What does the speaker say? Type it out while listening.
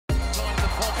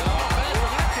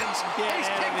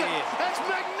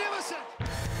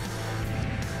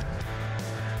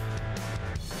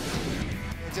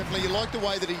definitely. You like the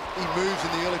way that he moves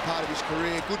in the early part of his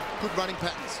career. Good running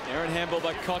patterns. Aaron handball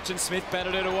by Cochin. Smith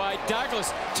batted it away.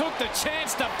 Douglas took the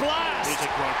chance to blast. Here's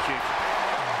a great kick.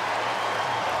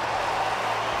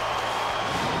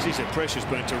 Geez, that pressure's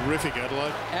been terrific,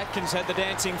 Adelaide. Atkins had the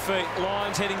dancing feet.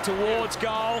 Lyons heading towards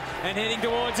goal and heading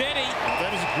towards Eddie. Oh,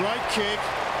 that is a great kick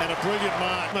and a brilliant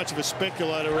mark. Much of a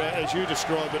speculator, as you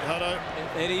describe it, Hutto.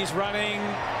 Eddie's running,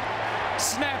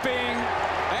 snapping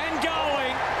and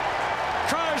going.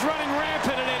 Crows running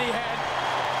rampant and Eddie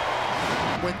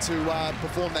had. Went to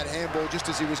perform that handball just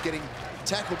as he was getting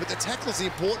tackled, but the tackle's the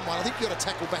important one. I think you've got to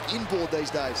tackle back inboard these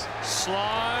days.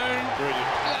 Sloan, brilliant.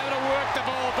 Able to work the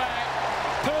ball back.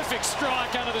 Perfect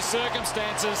strike under the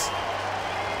circumstances.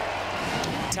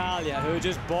 Talia, who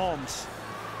just bombs.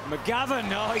 McGovern,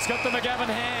 oh, he's got the McGovern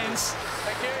hands.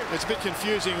 Thank you. It's a bit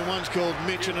confusing. One's called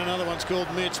Mitch and another one's called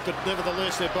Mitch, but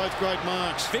nevertheless, they're both great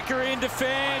marks. Vickery in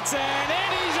defence, and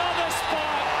Eddie's on the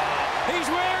spot. He's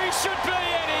where he should be,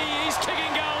 Eddie. He's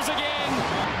kicking goals again.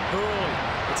 Hooley,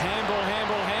 it's handball,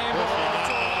 handball, handball.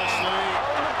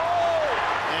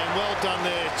 Well done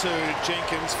there to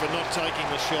Jenkins for not taking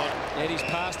the shot. Eddie's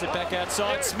passed it back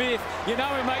outside. Smith, you know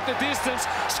he'll make the distance.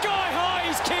 Sky high,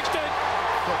 he's kicked it.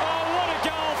 Oh, what a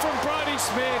goal from Brodie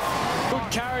Smith.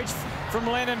 Good courage from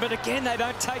Lennon, but again, they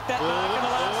don't take that mark in the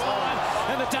last line.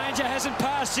 And the danger hasn't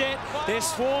passed yet. They're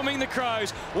swarming the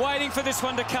Crows, waiting for this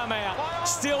one to come out.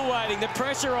 Still waiting, the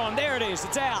pressure on. There it is,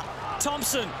 it's out.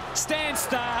 Thompson, stand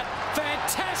start.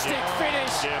 Fantastic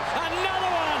finish.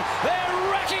 Another one. They're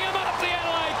racking him up, the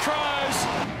Adelaide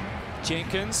Crows.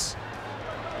 Jenkins,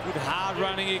 good hard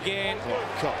running again. Oh,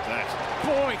 cop that.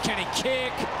 Boy, can he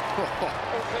kick.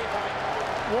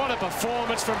 What a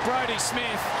performance from Brodie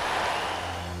Smith.